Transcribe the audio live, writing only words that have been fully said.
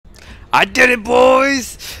I did it,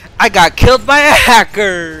 boys! I got killed by a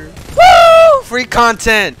hacker! Woo! Free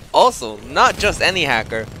content! Also, not just any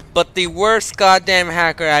hacker, but the worst goddamn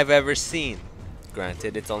hacker I've ever seen.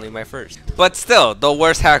 Granted, it's only my first. But still, the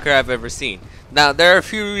worst hacker I've ever seen. Now, there are a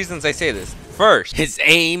few reasons I say this. First, his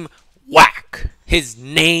aim, whack. His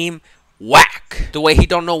name, whack. The way he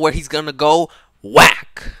don't know where he's gonna go,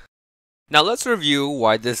 whack. Now, let's review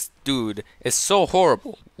why this dude is so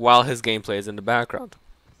horrible while his gameplay is in the background.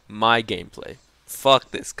 My gameplay.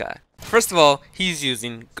 Fuck this guy. First of all, he's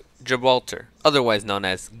using Gibraltar, otherwise known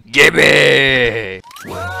as Gibby.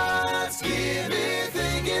 What's Gibby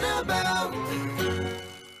thinking about?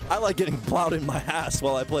 I like getting plowed in my ass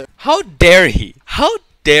while I play. How dare he? How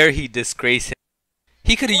dare he disgrace him?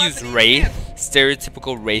 He could have used Wraith,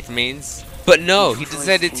 stereotypical Wraith mains, but no, he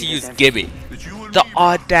decided to use Gibby. The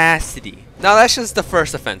audacity. Now that's just the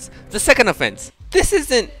first offense. The second offense, this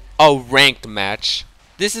isn't a ranked match.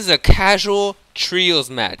 This is a casual trios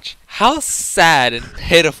match. How sad and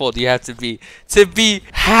pitiful do you have to be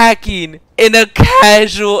hacking in a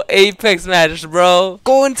casual Apex match, bro?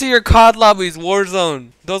 Go into your COD lobbies,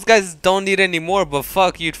 Warzone. Those guys don't need any more, but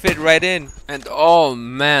fuck, you'd fit right in. And oh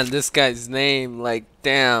man, this guy's name, like,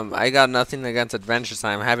 damn, I got nothing against Adventure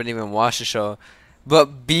Time. I haven't even watched the show.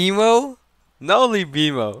 But BMO? Not only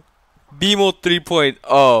BMO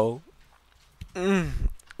 3.0.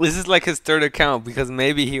 This is like his third account because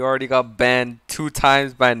maybe he already got banned 2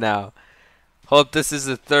 times by now. Hope this is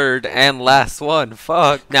the third and last one.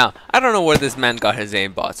 Fuck. Now, I don't know where this man got his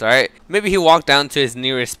aimbots, alright? Maybe he walked down to his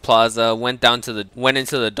nearest plaza, went into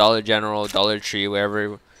the Dollar General, Dollar Tree,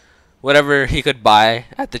 whatever he could buy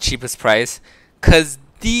at the cheapest price. Cause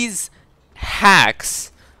these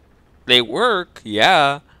hacks, they work,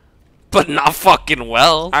 yeah, but not fucking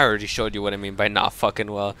well. I already showed you what I mean by not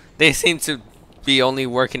fucking well. They seem to be only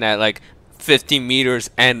working at like 50 meters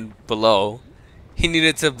and below. He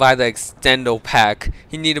needed to buy the extendo pack.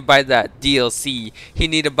 He needed to buy that DLC. He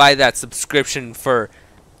needed to buy that subscription for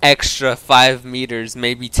extra 5 meters,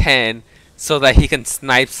 maybe 10, so that he can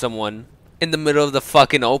snipe someone in the middle of the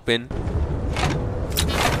fucking open.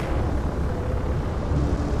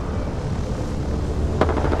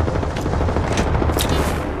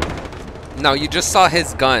 Now you just saw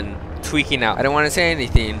his gun tweaking out. I don't want to say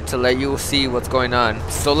anything to let you see what's going on.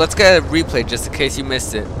 So let's get a replay just in case you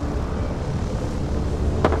missed it.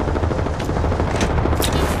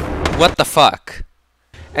 What the fuck?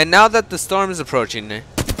 And now that the storm is approaching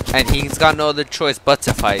and he's got no other choice but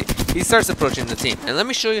to fight, he starts approaching the team. And let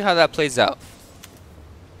me show you how that plays out.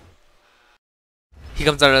 He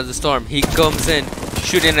comes out of the storm. He comes in,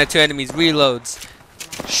 shooting at 2 enemies, reloads,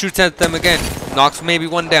 shoots at them again, knocks maybe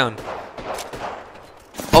 1 down.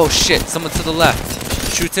 Oh shit, someone to the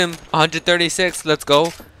left. Shoots him, 136, let's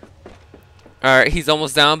go. Alright, he's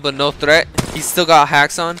almost down, but no threat. He's still got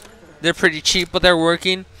hacks on. They're pretty cheap, but they're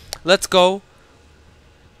working. Let's go.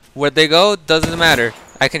 Where'd they go? Doesn't matter.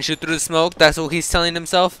 I can shoot through the smoke, that's what he's telling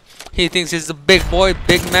himself. He thinks he's a big boy,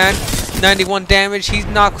 big man. 91 damage, he's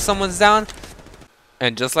knocked someone's down.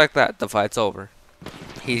 And just like that, the fight's over.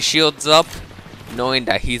 He shields up, knowing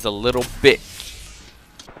that he's a little bitch.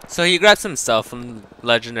 So he grabs himself from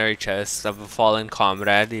legendary chest of a fallen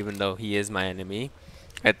comrade, even though he is my enemy.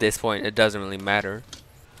 At this point, it doesn't really matter.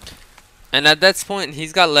 And at this point,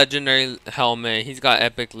 he's got legendary helmet, he's got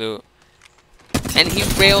epic loot. And he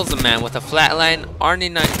rails a man with a flatline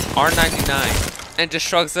R99 and just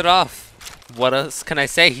shrugs it off. What else can I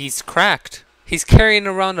say? He's cracked. He's carrying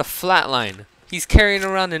around a flatline. He's carrying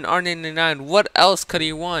around an R99. What else could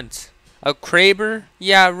he want? A Kraber?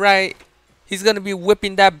 Yeah, right. He's gonna be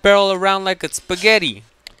whipping that barrel around like it's spaghetti.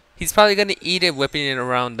 He's probably gonna eat it, whipping it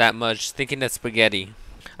around that much, thinking that's spaghetti.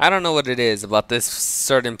 I don't know what it is about this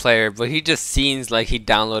certain player, but he just seems like he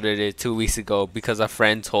downloaded it 2 weeks ago because a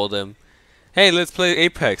friend told him, hey, let's play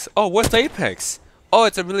Apex. Oh, what's Apex? Oh,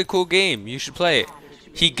 it's a really cool game. You should play it.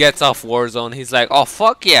 He gets off Warzone. He's like, oh,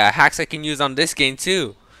 fuck yeah. Hacks I can use on this game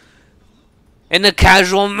too. In a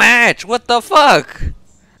casual match. What the fuck?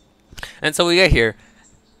 And so we get here.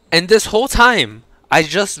 And this whole time, I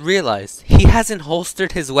just realized he hasn't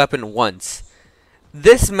holstered his weapon once.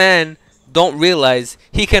 This man don't realize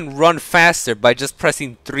he can run faster by just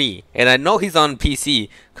pressing 3. And I know he's on PC,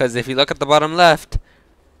 because if you look at the bottom left,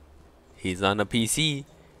 he's on a PC.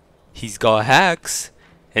 He's got hacks.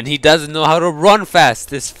 And he doesn't know how to run fast,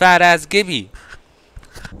 this fat ass Gibby.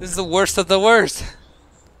 This is the worst of the worst.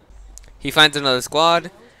 He finds another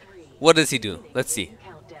squad. What does he do? Let's see.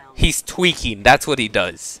 He's tweaking. That's what he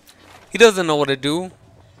does. He doesn't know what to do.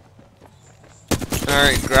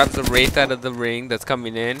 Alright, grabs a Wraith out of the ring that's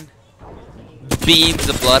coming in. Beams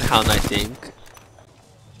the Bloodhound, I think.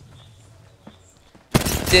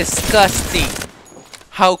 disgusting.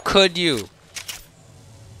 How could you?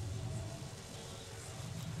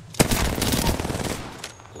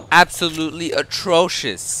 Absolutely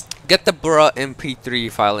atrocious. Get the bruh MP3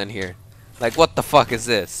 file in here. Like, what the fuck is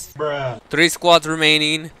this? Bruh. 3 squads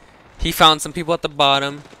remaining. He found some people at the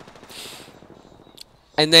bottom.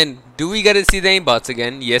 And then, do we get to see the aimbots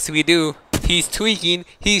again? Yes, we do. He's tweaking.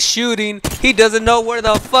 He's shooting. He doesn't know where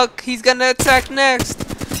the fuck he's gonna attack next.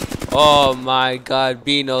 Oh my god,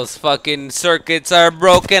 Bino's fucking circuits are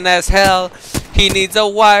broken as hell. He needs a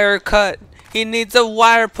wire cut. He needs a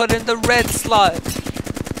wire put in the red slot.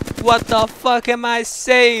 What the fuck am I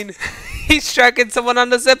saying? He's tracking someone on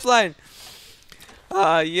the zipline.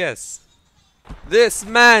 Yes. This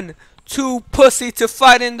man, too pussy to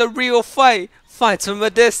fight in the real fight, fights from a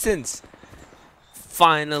distance.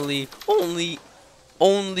 Finally, only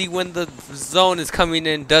when the zone is coming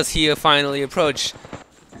in does he finally approach.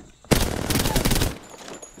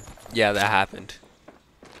 Yeah, that happened.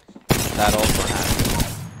 That also happened.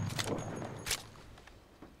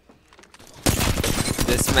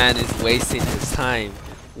 This man is wasting his time.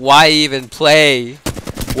 Why even play?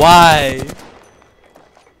 Why?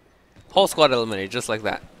 Whole squad eliminated, just like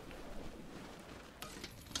that.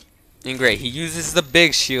 And great, he uses the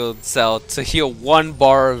big shield cell to heal 1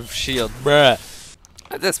 bar of shield. Bruh.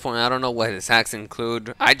 At this point, I don't know what his hacks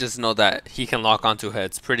include. I just know that he can lock onto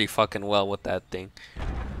heads pretty fucking well with that thing.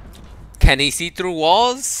 Can he see through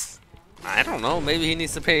walls? I don't know. Maybe he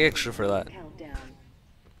needs to pay extra for that.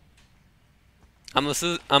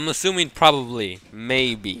 I'm assuming probably.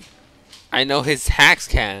 Maybe. I know his hacks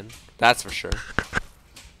can. That's for sure.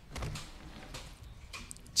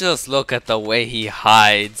 Just look at the way he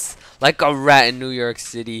hides. Like a rat in New York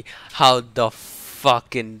City. How the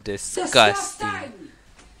fucking disgusting.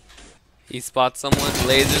 He spots someone,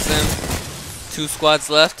 lasers him. 2 squads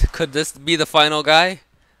left. Could this be the final guy?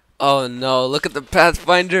 Oh no, look at the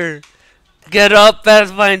Pathfinder. Get up,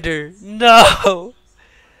 Pathfinder. No.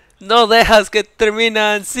 No dejas que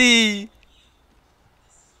terminan así.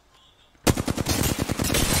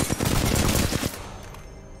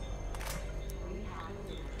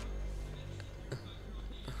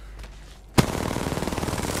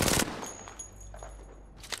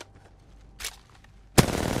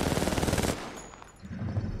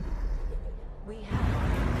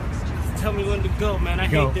 Tell me when to go, man. I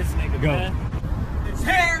hate this nigga, man. His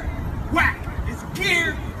hair, whack. His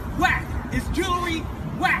gear, whack. His jewelry,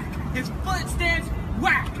 whack. His footsteps,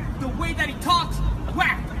 whack. The way that he talks,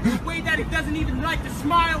 whack. The way that he doesn't even like to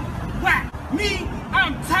smile, whack. Me,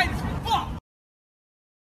 I'm tight as fuck.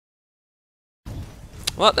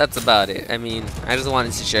 Well, that's about it. I mean, I just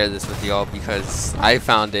wanted to share this with y'all because I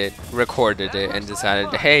found it, recorded it, and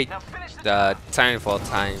decided, hey, the Titanfall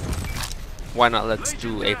time. Why not let's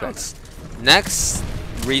do Apex? Next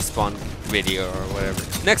respawn video or whatever.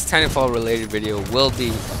 Next Titanfall related video will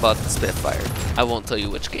be about the Spitfire. I won't tell you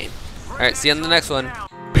which game. Alright, see you on the next one.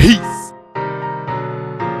 Peace!